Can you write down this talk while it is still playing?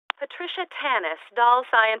Patricia Tannis, Doll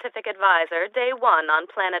Scientific Advisor, Day 1 on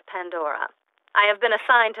planet Pandora. I have been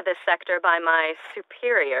assigned to this sector by my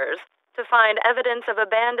superiors to find evidence of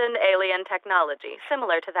abandoned alien technology,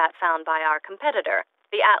 similar to that found by our competitor,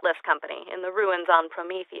 the Atlas Company, in the ruins on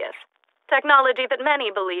Prometheus. Technology that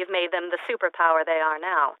many believe made them the superpower they are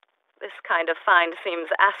now. This kind of find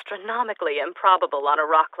seems astronomically improbable on a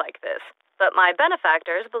rock like this, but my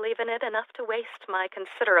benefactors believe in it enough to waste my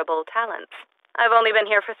considerable talents. I've only been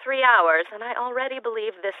here for 3 hours, and I already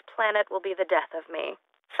believe this planet will be the death of me.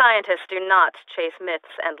 Scientists do not chase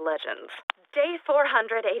myths and legends. Day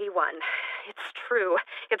 481. It's true.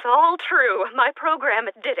 It's all true. My program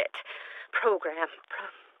did it. Program.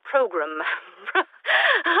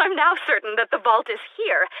 I'm now certain that the vault is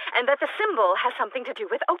here, and that the symbol has something to do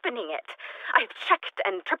with opening it. I've checked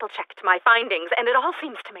and triple-checked my findings, and it all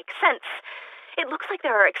seems to make sense. It looks like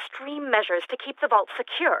there are extreme measures to keep the vault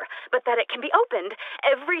secure, but that it can be opened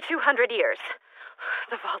every 200 years.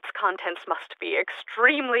 The vault's contents must be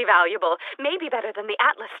extremely valuable, maybe better than the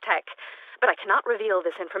Atlas tech. But I cannot reveal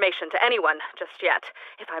this information to anyone just yet.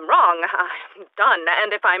 If I'm wrong, I'm done,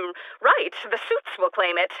 and if I'm right, the suits will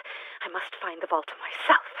claim it. I must find the vault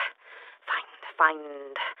myself.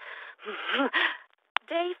 Find.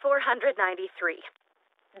 Day 493.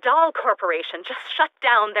 Doll Corporation just shut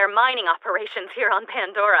down their mining operations here on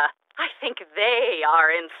Pandora. I think they are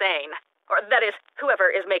insane. Or, that is, whoever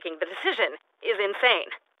is making the decision is insane.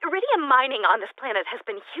 Iridium mining on this planet has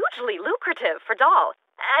been hugely lucrative for Doll,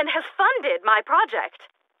 and has funded my project.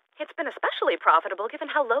 It's been especially profitable given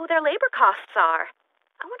how low their labor costs are.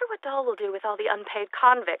 I wonder what Doll will do with all the unpaid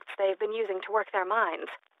convicts they've been using to work their mines.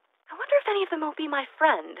 I wonder if any of them will be my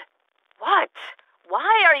friend. What?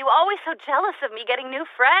 Why are you always so jealous of me getting new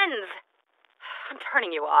friends? I'm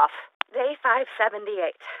turning you off. Day 578.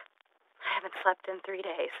 I haven't slept in 3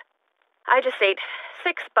 days. I just ate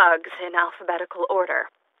 6 bugs in alphabetical order,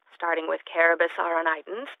 starting with Carabus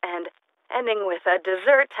auronitans and ending with a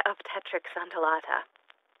dessert of Tetrix undulata.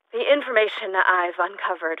 The information I've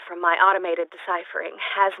uncovered from my automated deciphering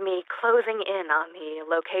has me closing in on the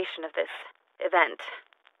location of this event.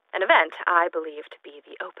 An event I believe to be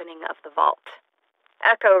the opening of the vault.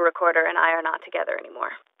 Echo Recorder and I are not together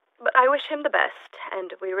anymore, but I wish him the best,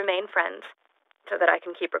 and we remain friends, so that I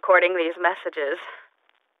can keep recording these messages.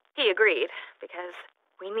 He agreed, because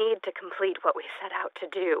we need to complete what we set out to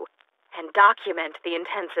do, and document the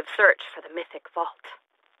intensive search for the mythic vault.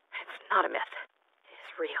 It's not a myth. It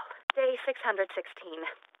is real. Day 616.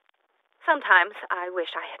 Sometimes I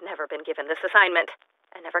wish I had never been given this assignment,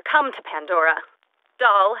 and never come to Pandora.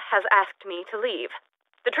 Doll has asked me to leave.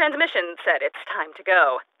 The transmission said it's time to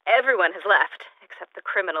go. Everyone has left, except the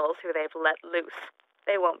criminals who they've let loose.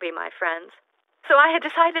 They won't be my friends. So I had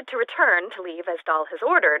decided to return to leave as Doll has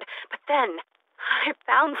ordered, but then I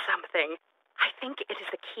found something. I think it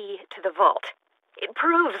is the key to the vault. It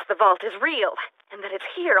proves the vault is real, and that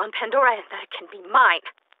it's here on Pandora, and that it can be mine.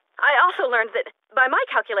 I also learned that, by my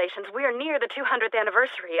calculations, we're near the 200th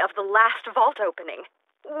anniversary of the last vault opening.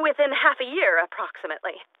 Within half a year,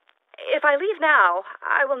 approximately. If I leave now,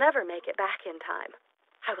 I will never make it back in time.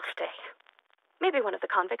 I will stay. Maybe one of the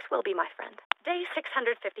convicts will be my friend. Day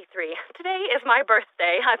 653. Today is my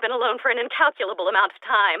birthday. I've been alone for an incalculable amount of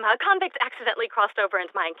time. A convict accidentally crossed over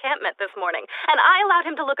into my encampment this morning, and I allowed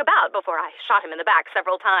him to look about before I shot him in the back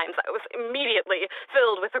several times. I was immediately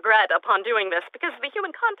filled with regret upon doing this, because the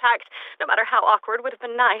human contact, no matter how awkward, would have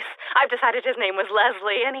been nice. I've decided his name was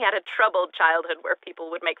Leslie, and he had a troubled childhood where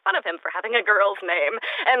people would make fun of him for having a girl's name.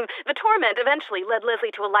 And the torment eventually led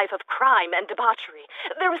Leslie to a life of crime and debauchery.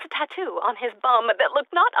 There was a tattoo on his bum that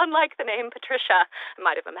looked not unlike the name Patricia. I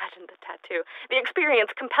might have imagined the tattoo. The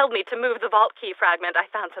experience compelled me to move the vault key fragment I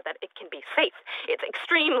found so that it can be safe. It's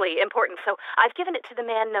extremely important, so I've given it to the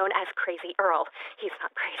man known as Crazy Earl. He's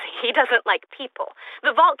not crazy. He doesn't like people.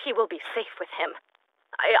 The vault key will be safe with him.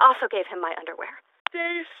 I also gave him my underwear.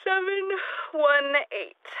 Day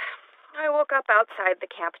 718. I woke up outside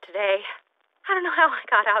the camp today. I don't know how I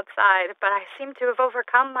got outside, but I seem to have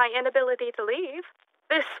overcome my inability to leave.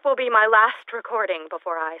 This will be my last recording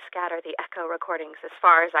before I scatter the echo recordings as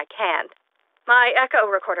far as I can. My echo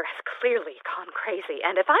recorder has clearly gone crazy,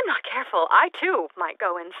 and if I'm not careful, I too might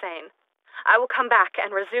go insane. I will come back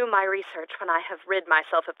and resume my research when I have rid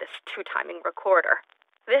myself of this two-timing recorder.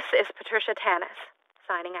 This is Patricia Tannis,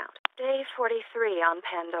 signing out. Day 43 on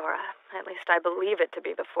Pandora. At least I believe it to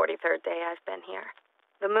be the 43rd day I've been here.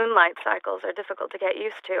 The moonlight cycles are difficult to get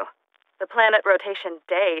used to. The planet rotation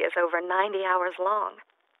day is over 90 hours long.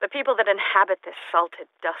 The people that inhabit this salted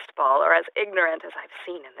dust ball are as ignorant as I've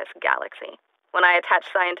seen in this galaxy. When I attach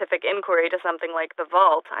scientific inquiry to something like the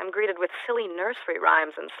vault, I'm greeted with silly nursery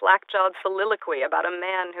rhymes and slack-jawed soliloquy about a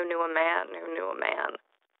man who knew a man who knew a man.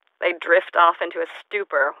 They drift off into a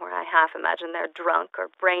stupor where I half imagine they're drunk or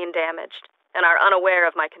brain-damaged and are unaware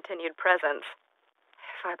of my continued presence.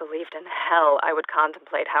 If I believed in hell, I would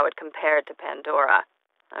contemplate how it compared to Pandora.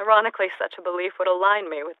 Ironically, such a belief would align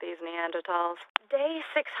me with these Neanderthals. Day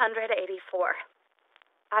 684.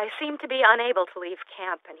 I seem to be unable to leave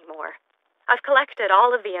camp anymore. I've collected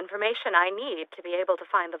all of the information I need to be able to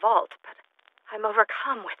find the vault, but I'm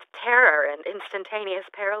overcome with terror and instantaneous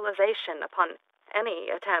paralyzation upon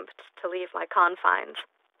any attempt to leave my confines.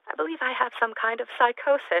 I believe I have some kind of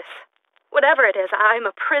psychosis. Whatever it is, I'm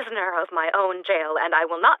a prisoner of my own jail, and I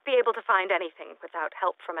will not be able to find anything without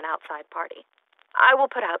help from an outside party. I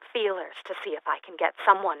will put out feelers to see if I can get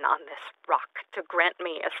someone on this rock to grant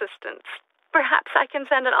me assistance. Perhaps I can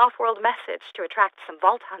send an off-world message to attract some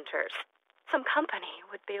vault hunters. Some company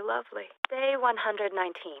would be lovely. Day 119.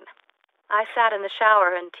 I sat in the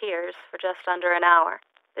shower in tears for just under an hour.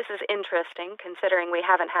 This is interesting, considering we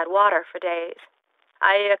haven't had water for days.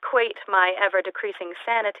 I equate my ever-decreasing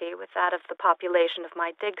sanity with that of the population of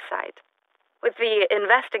my dig site. With the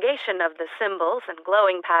investigation of the symbols and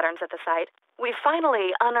glowing patterns at the site, we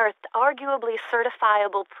finally unearthed arguably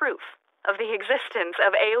certifiable proof of the existence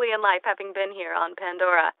of alien life having been here on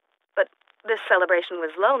Pandora. But this celebration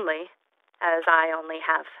was lonely, as I only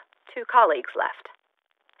have 2 colleagues left.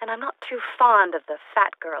 And I'm not too fond of the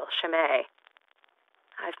fat girl, Chimay.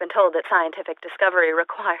 I've been told that scientific discovery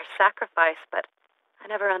requires sacrifice, but I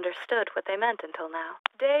never understood what they meant until now.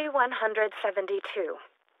 Day 172.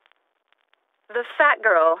 The fat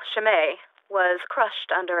girl, Chimay, was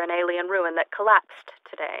crushed under an alien ruin that collapsed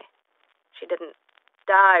today. She didn't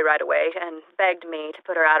die right away and begged me to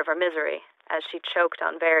put her out of her misery as she choked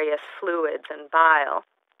on various fluids and bile.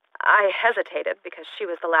 I hesitated because she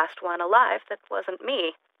was the last one alive that wasn't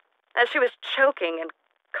me. As she was choking and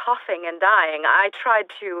coughing and dying, I tried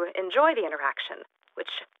to enjoy the interaction,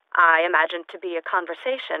 which I imagined to be a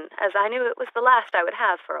conversation, as I knew it was the last I would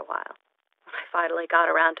have for a while. When I finally got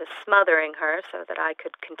around to smothering her so that I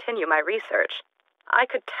could continue my research, I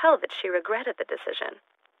could tell that she regretted the decision.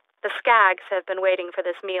 The skags have been waiting for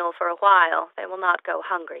this meal for a while. They will not go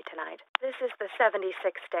hungry tonight. This is the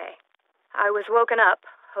 76th day. I was woken up,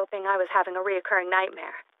 hoping I was having a reoccurring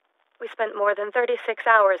nightmare. We spent more than 36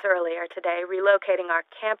 hours earlier today relocating our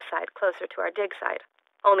campsite closer to our dig site,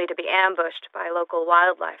 only to be ambushed by local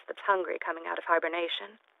wildlife that's hungry coming out of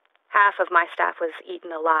hibernation. Half of my staff was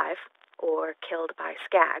eaten alive, or killed by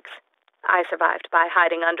skags. I survived by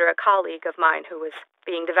hiding under a colleague of mine who was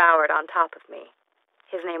being devoured on top of me.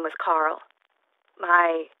 His name was Carl.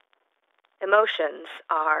 My emotions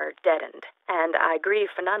are deadened, and I grieve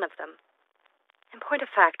for none of them. In point of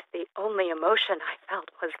fact, the only emotion I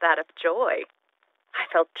felt was that of joy. I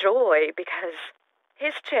felt joy because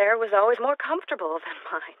his chair was always more comfortable than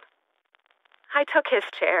mine. I took his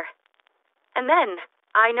chair, and then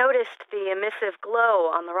I noticed the emissive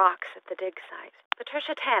glow on the rocks at the dig site.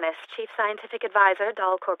 Patricia Tannis, Chief Scientific Advisor,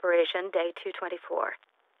 Dahl Corporation, Day 224.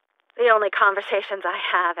 The only conversations I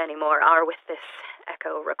have anymore are with this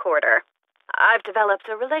echo recorder. I've developed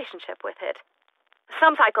a relationship with it.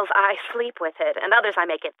 Some cycles I sleep with it, and others I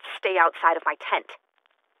make it stay outside of my tent.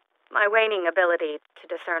 My waning ability to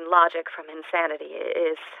discern logic from insanity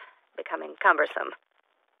is becoming cumbersome.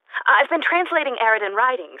 I've been translating Eridan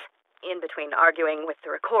writings. In between arguing with the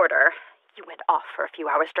recorder, you went off for a few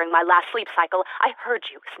hours during my last sleep cycle. I heard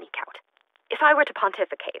you sneak out. If I were to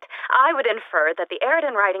pontificate, I would infer that the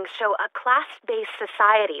Eridan writings show a class-based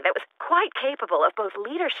society that was quite capable of both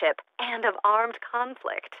leadership and of armed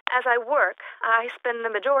conflict. As I work, I spend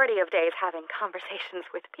the majority of days having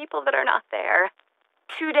conversations with people that are not there.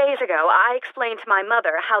 2 days ago, I explained to my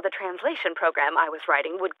mother how the translation program I was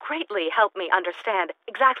writing would greatly help me understand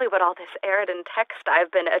exactly what all this Eridan text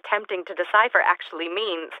I've been attempting to decipher actually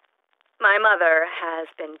means. My mother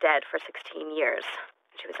has been dead for 16 years.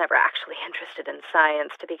 She was never actually interested in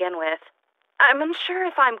science to begin with. I'm unsure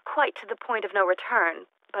if I'm quite to the point of no return,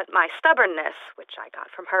 but my stubbornness, which I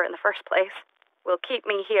got from her in the first place, will keep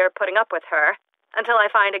me here putting up with her until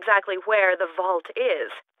I find exactly where the vault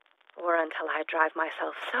is. Or until I drive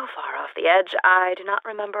myself so far off the edge, I do not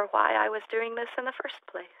remember why I was doing this in the first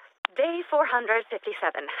place. Day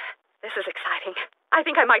 457. This is exciting. I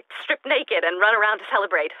think I might strip naked and run around to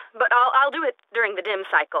celebrate, but I'll do it during the dim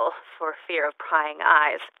cycle, for fear of prying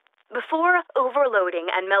eyes. Before overloading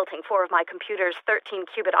and melting 4 of my computer's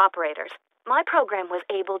 13-qubit operators, my program was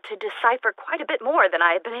able to decipher quite a bit more than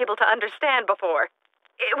I had been able to understand before.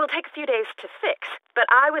 It will take a few days to fix, but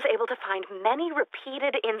I was able to find many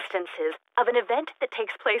repeated instances of an event that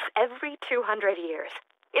takes place every 200 years.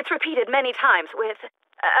 It's repeated many times with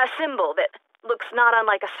a symbol that looks not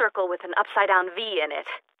unlike a circle with an upside-down V in it.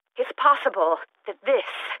 It's possible that this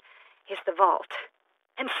is the vault.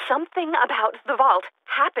 And something about the vault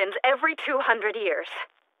happens every 200 years.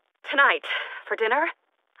 Tonight, for dinner,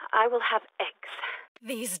 I will have eggs.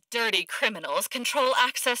 These dirty criminals control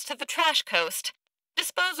access to the trash coast.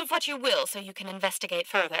 Dispose of what you will so you can investigate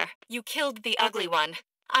further. You killed the ugly one.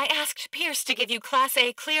 I asked Pierce to give you Class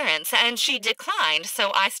A clearance, and she declined,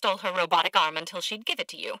 so I stole her robotic arm until she'd give it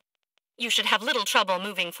to you. You should have little trouble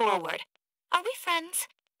moving forward. Are we friends?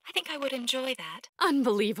 I think I would enjoy that.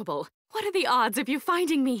 Unbelievable. What are the odds of you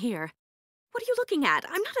finding me here? What are you looking at?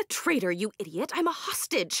 I'm not a traitor, you idiot. I'm a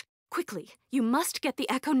hostage. Quickly, you must get the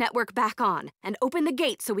Echo Network back on and open the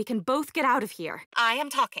gate so we can both get out of here. I am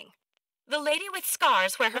talking. The lady with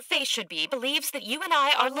scars where her face should be believes that you and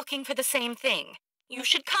I are looking for the same thing. You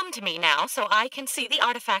should come to me now so I can see the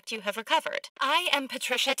artifact you have recovered. I am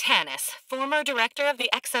Patricia Tannis, former director of the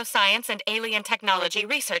Exoscience and Alien Technology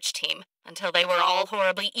Research Team, until they were all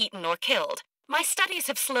horribly eaten or killed. My studies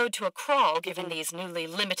have slowed to a crawl given these newly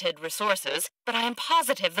limited resources, but I am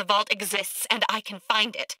positive the vault exists and I can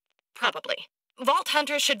find it. Probably. Vault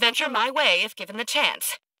hunters should venture my way if given the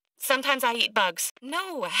chance. Sometimes I eat bugs.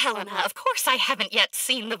 No, Helena, of course I haven't yet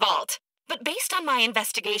seen the vault. But based on my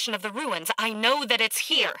investigation of the ruins, I know that it's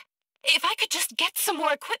here. If I could just get some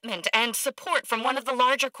more equipment and support from one of the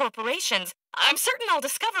larger corporations, I'm certain I'll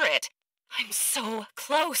discover it. I'm so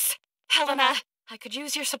close. Helena, I could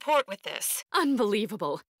use your support with this.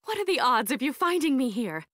 Unbelievable. What are the odds of you finding me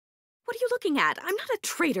here? What are you looking at? I'm not a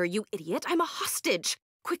traitor, you idiot. I'm a hostage.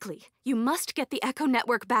 Quickly, you must get the Echo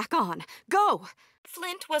Network back on. Go!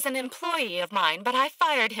 Flint was an employee of mine, but I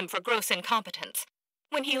fired him for gross incompetence.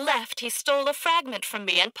 When he left, he stole a fragment from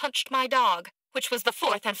me and punched my dog, which was the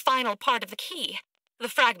fourth and final part of the key. The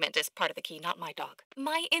fragment is part of the key, not my dog.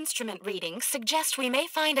 My instrument readings suggest we may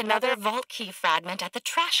find another vault key fragment at the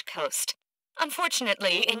trash coast.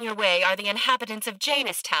 Unfortunately, in your way are the inhabitants of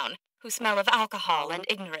Janistown, who smell of alcohol and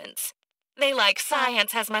ignorance. They like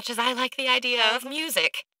science as much as I like the idea of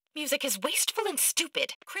music. Music is wasteful and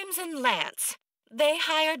stupid. Crimson Lance. They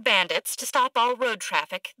hired bandits to stop all road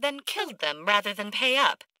traffic, then killed them rather than pay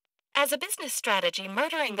up. As a business strategy,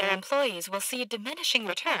 murdering their employees will see diminishing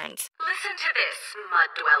returns. Listen to this,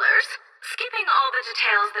 mud dwellers. Skipping all the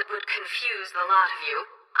details that would confuse the lot of you,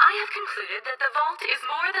 I have concluded that the vault is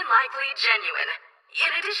more than likely genuine.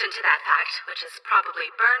 In addition to that fact, which has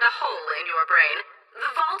probably burned a hole in your brain,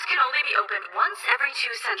 the vault can only be opened once every 2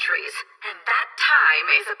 centuries, and that time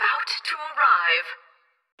is about to arrive.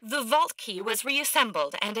 The vault key was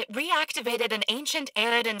reassembled, and it reactivated an ancient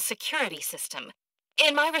Eridan security system.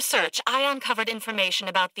 In my research, I uncovered information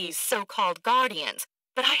about these so-called guardians,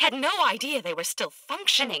 but I had no idea they were still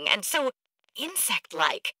functioning and so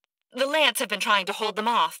insect-like. The Lance have been trying to hold them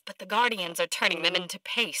off, but the guardians are turning them into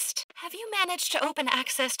paste. Have you managed to open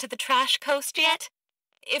access to the trash coast yet?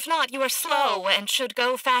 If not, you are slow and should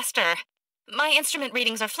go faster. My instrument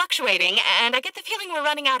readings are fluctuating, and I get the feeling we're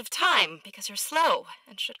running out of time because you're slow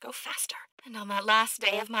and should go faster. And on that last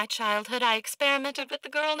day of my childhood, I experimented with the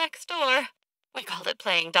girl next door. We called it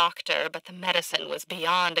playing doctor, but the medicine was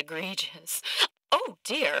beyond egregious. Oh,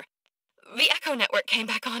 dear. The Echo Network came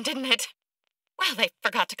back on, didn't it? Well, they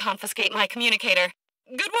forgot to confiscate my communicator.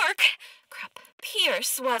 Good work. Crap.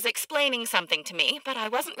 Pierce was explaining something to me, but I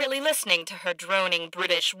wasn't really listening to her droning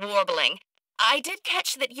British warbling. I did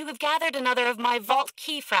catch that you have gathered another of my vault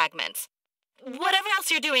key fragments. Whatever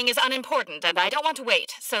else you're doing is unimportant, and I don't want to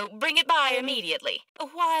wait, so bring it by immediately. A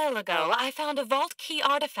while ago, I found a vault key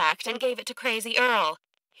artifact and gave it to Crazy Earl.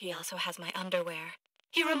 He also has my underwear.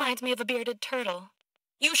 He reminds me of a bearded turtle.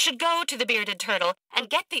 You should go to the bearded turtle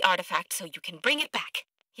and get the artifact so you can bring it back.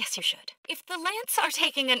 Yes, you should. If the Lance are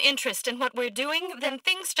taking an interest in what we're doing, then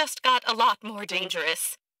things just got a lot more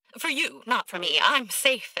dangerous. For you, not for me. I'm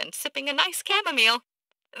safe and sipping a nice chamomile.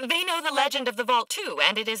 They know the legend of the vault, too,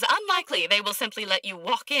 and it is unlikely they will simply let you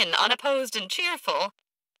walk in unopposed and cheerful.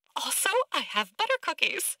 Also, I have butter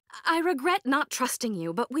cookies. I regret not trusting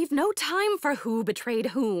you, but we've no time for who betrayed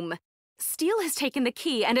whom. Steele has taken the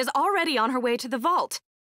key and is already on her way to the vault.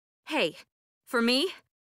 Hey, for me,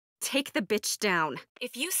 take the bitch down.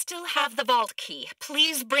 If you still have the vault key,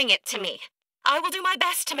 please bring it to me. I will do my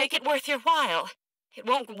best to make it worth your while. It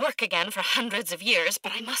won't work again for hundreds of years,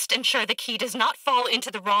 but I must ensure the key does not fall into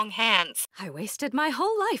the wrong hands. I wasted my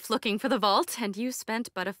whole life looking for the vault, and you spent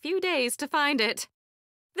but a few days to find it.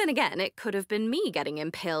 Then again, it could have been me getting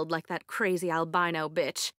impaled like that crazy albino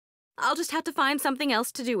bitch. I'll just have to find something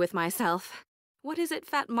else to do with myself. What is it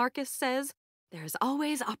Fat Marcus says? There's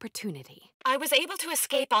always opportunity. I was able to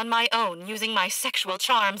escape on my own using my sexual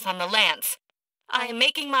charms on the lance. I am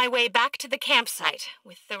making my way back to the campsite,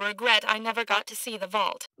 with the regret I never got to see the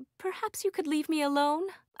vault. Perhaps you could leave me alone?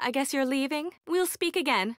 I guess you're leaving. We'll speak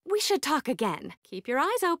again. We should talk again. Keep your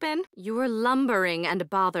eyes open. You're lumbering and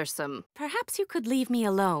bothersome. Perhaps you could leave me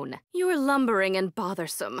alone. You're lumbering and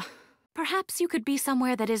bothersome. Perhaps you could be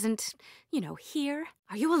somewhere that isn't, here.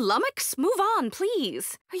 Are you a lummox? Move on,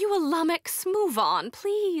 please. Are you a lummox? Move on,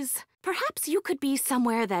 please. Perhaps you could be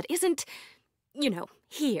somewhere that isn't,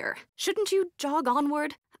 here. Shouldn't you jog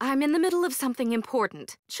onward? I'm in the middle of something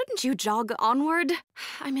important. Shouldn't you jog onward?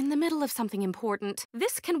 I'm in the middle of something important.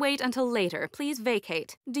 This can wait until later. Please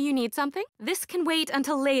vacate. Do you need something? This can wait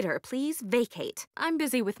until later. Please vacate. I'm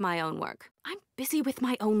busy with my own work. I'm busy with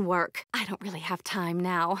my own work. I don't really have time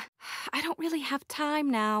now.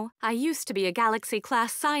 I used to be a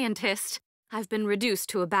galaxy-class scientist. I've been reduced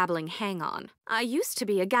to a babbling hang-on. I used to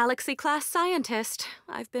be a galaxy-class scientist.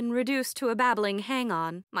 I've been reduced to a babbling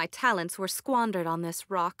hang-on. My talents were squandered on this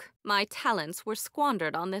rock.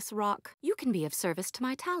 You can be of service to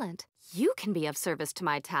my talent. You can be of service to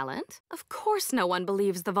my talent. Of course no one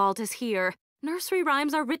believes the vault is here. Nursery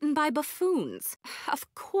rhymes are written by buffoons.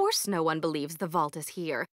 Of course no one believes the vault is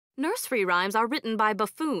here. Nursery rhymes are written by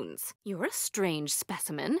buffoons. You're a strange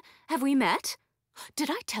specimen. Have we met?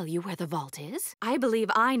 Did I tell you where the vault is? I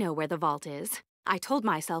believe I know where the vault is. I told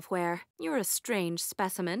myself where. You're a strange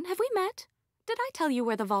specimen. Have we met? Did I tell you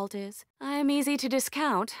where the vault is? I'm easy to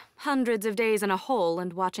discount. Hundreds of days in a hole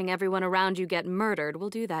and watching everyone around you get murdered will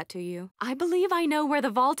do that to you. I believe I know where the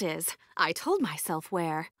vault is. I told myself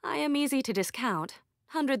where. I am easy to discount.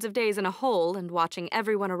 Hundreds of days in a hole and watching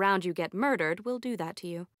everyone around you get murdered will do that to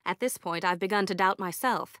you. At this point, I've begun to doubt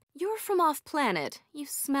myself. You're from off-planet. You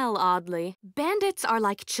smell oddly. Bandits are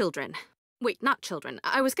like children. Wait, not children.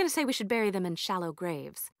 I was going to say we should bury them in shallow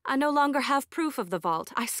graves. I no longer have proof of the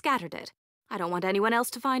vault. I scattered it. I don't want anyone else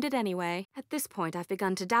to find it anyway. At this point, I've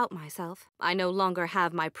begun to doubt myself. I no longer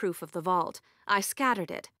have my proof of the vault. I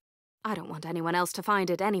scattered it. I don't want anyone else to find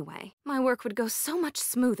it anyway. My work would go so much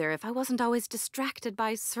smoother if I wasn't always distracted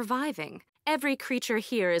by surviving. Every creature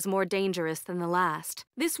here is more dangerous than the last.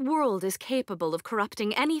 This world is capable of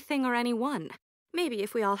corrupting anything or anyone. Maybe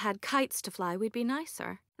if we all had kites to fly, we'd be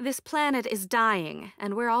nicer. This planet is dying,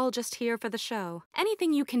 and we're all just here for the show.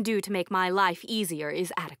 Anything you can do to make my life easier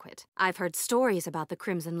is adequate. I've heard stories about the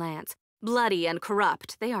Crimson Lance. Bloody and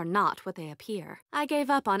corrupt, they are not what they appear. I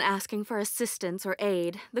gave up on asking for assistance or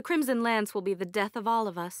aid. The Crimson Lance will be the death of all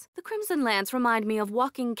of us. The Crimson Lance remind me of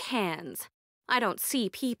walking cans. I don't see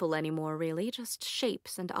people anymore, really, just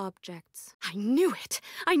shapes and objects. I knew it!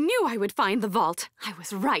 I knew I would find the vault! I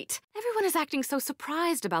was right. Everyone is acting so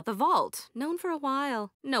surprised about the vault. Known for a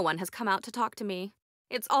while. No one has come out to talk to me.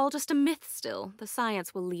 It's all just a myth still. The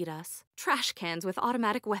science will lead us. Trash cans with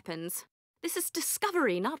automatic weapons. This is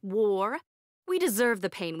discovery, not war. We deserve the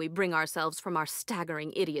pain we bring ourselves from our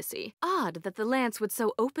staggering idiocy. Odd that the Lance would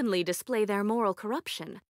so openly display their moral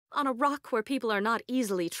corruption. On a rock where people are not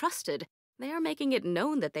easily trusted, they are making it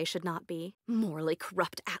known that they should not be. Morally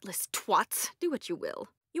corrupt Atlas twats, do what you will.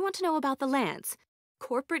 You want to know about the Lance?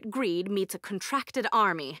 Corporate greed meets a contracted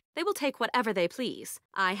army. They will take whatever they please.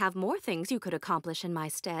 I have more things you could accomplish in my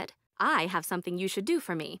stead. I have something you should do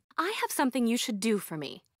for me. I have something you should do for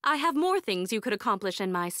me. I have more things you could accomplish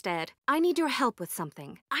in my stead. I need your help with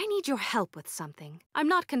something. I need your help with something. I'm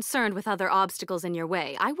not concerned with other obstacles in your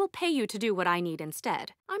way. I will pay you to do what I need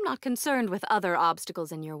instead. I'm not concerned with other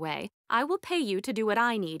obstacles in your way. I will pay you to do what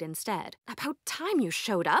I need instead. About time you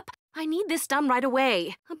showed up. I need this done right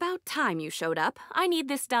away. About time you showed up. I need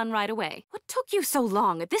this done right away. What took you so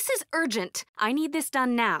long? This is urgent. I need this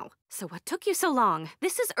done now. So what took you so long?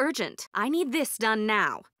 This is urgent. I need this done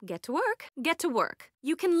now. Get to work. Get to work.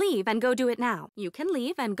 You can leave and go do it now. You can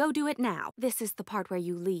leave and go do it now. This is the part where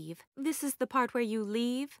you leave. This is the part where you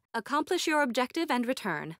leave. Accomplish your objective and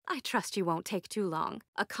return. I trust you won't take too long.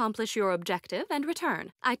 Accomplish your objective and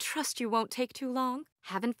return. I trust you won't take too long.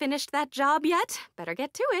 Haven't finished that job yet? Better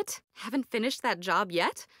get to it. Haven't finished that job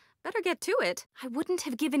yet? Better get to it. I wouldn't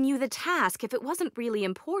have given you the task if it wasn't really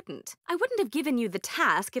important. I wouldn't have given you the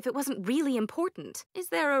task if it wasn't really important. Is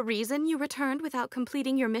there a reason you returned without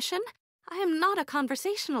completing your mission? I am not a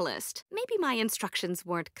conversationalist. Maybe my instructions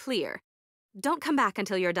weren't clear. Don't come back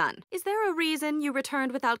until you're done. Is there a reason you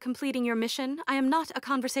returned without completing your mission? I am not a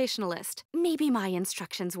conversationalist. Maybe my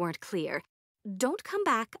instructions weren't clear. Don't come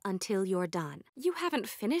back until you're done. You haven't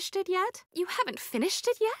finished it yet? You haven't finished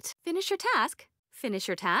it yet? Finish your task. Finish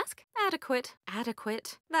your task? Adequate.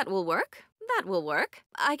 Adequate. That will work. That will work.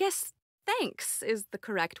 I guess thanks is the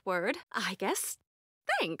correct word.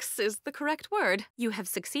 Thanks is the correct word. You have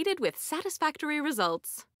succeeded with satisfactory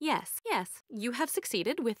results. Yes, you have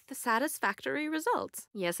succeeded with the satisfactory results.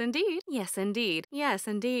 Yes, indeed. Yes, indeed. Yes,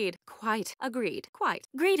 indeed. Quite. Agreed. Quite.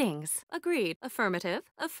 Greetings. Agreed. Affirmative.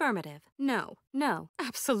 Affirmative. No.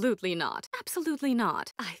 Absolutely not. Absolutely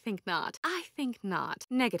not. I think not. I think not.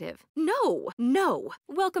 Negative. No.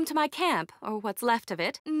 Welcome to my camp, or what's left of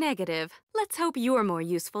it. Negative. Let's hope you're more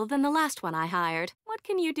useful than the last one I hired. What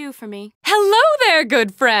can you do for me? Hello there,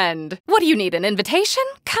 good friend. What do you need, an invitation?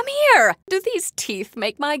 Come here. Do these teeth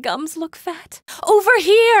make my gums look fat? Over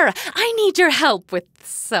here. I need your help with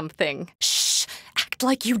something. Shh. Act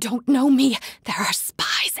like you don't know me. There are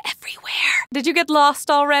spies everywhere. Did you get lost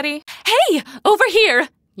already? Hey, over here.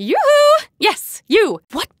 Yoo-hoo! Yes, you!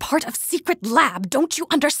 What part of secret lab don't you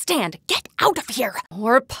understand? Get out of here!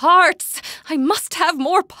 More parts! I must have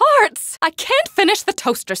more parts! I can't finish the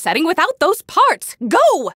toaster setting without those parts! Go!